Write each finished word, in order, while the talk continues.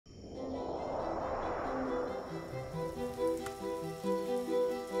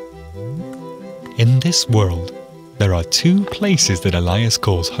In this world, there are two places that Elias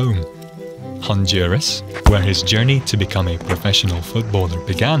calls home. Honduras, where his journey to become a professional footballer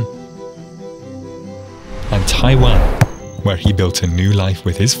began, and Taiwan, where he built a new life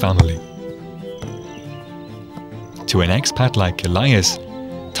with his family. To an expat like Elias,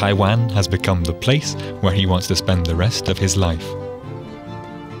 Taiwan has become the place where he wants to spend the rest of his life.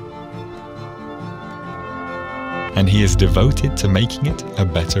 And he is devoted to making it a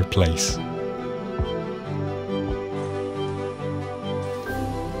better place.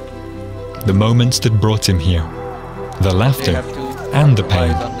 The moments that brought him here, the laughter and the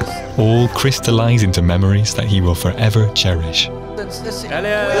pain, all crystallize into memories that he will forever cherish.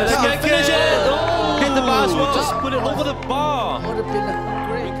 Elliot, finish it! Oh, hit the bar as well. Just put it over the bar.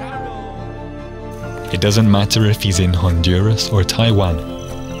 It doesn't matter if he's in Honduras or Taiwan.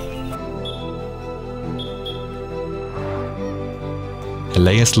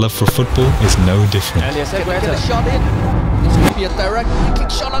 Elias' love for football is no different. Elías Argueta. Shot in. This could be a direct kick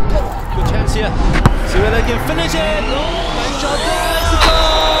shot on goal. Good chance here. See whether they can finish it. Oh, nice shot there.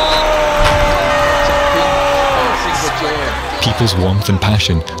 People's warmth and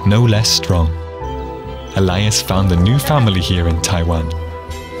passion no less strong. Elias found a new family here in Taiwan.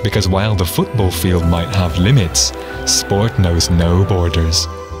 Because while the football field might have limits, sport knows no borders.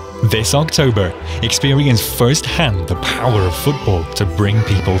 This October, experience firsthand the power of football to bring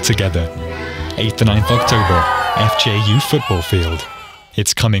people together. 8th to 9th October, FJU Football Field.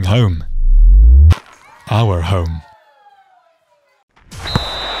 It's coming home. Our home.